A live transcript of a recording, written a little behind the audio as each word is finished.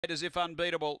As if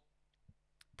unbeatable.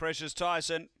 Precious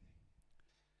Tyson.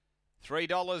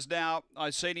 $3 now.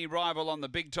 Iceni Rival on the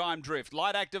big time drift.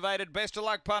 Light activated. Best of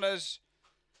luck, punters.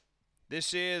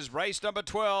 This is race number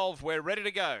 12. We're ready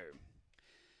to go.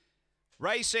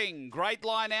 Racing, great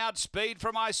line out, speed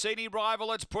from Iceni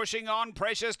Rival, it's pushing on.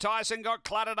 Precious Tyson got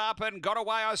cluttered up and got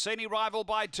away. Iceni Rival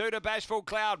by 2 to Bashful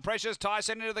Cloud. Precious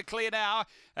Tyson into the clear now.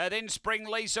 Then Spring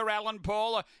Lisa, Alan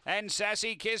Paul and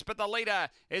Sassy Kiss, but the leader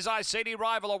is Iceni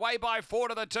Rival, away by 4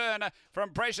 to the turn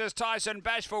from Precious Tyson.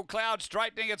 Bashful Cloud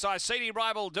straightening, it's Iceni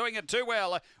Rival doing it too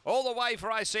well. All the way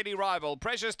for Iceni Rival.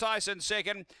 Precious Tyson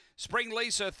second, Spring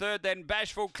Lisa third, then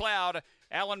Bashful Cloud,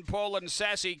 Alan Paul and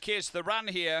Sassy Kiss. The run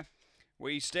here.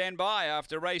 We stand by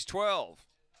after race 12.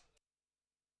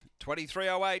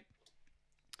 2308.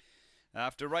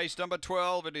 After race number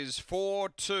 12, it is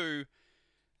 4-2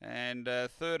 and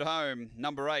third home,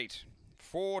 number 8.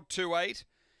 4-2-8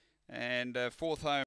 and fourth home.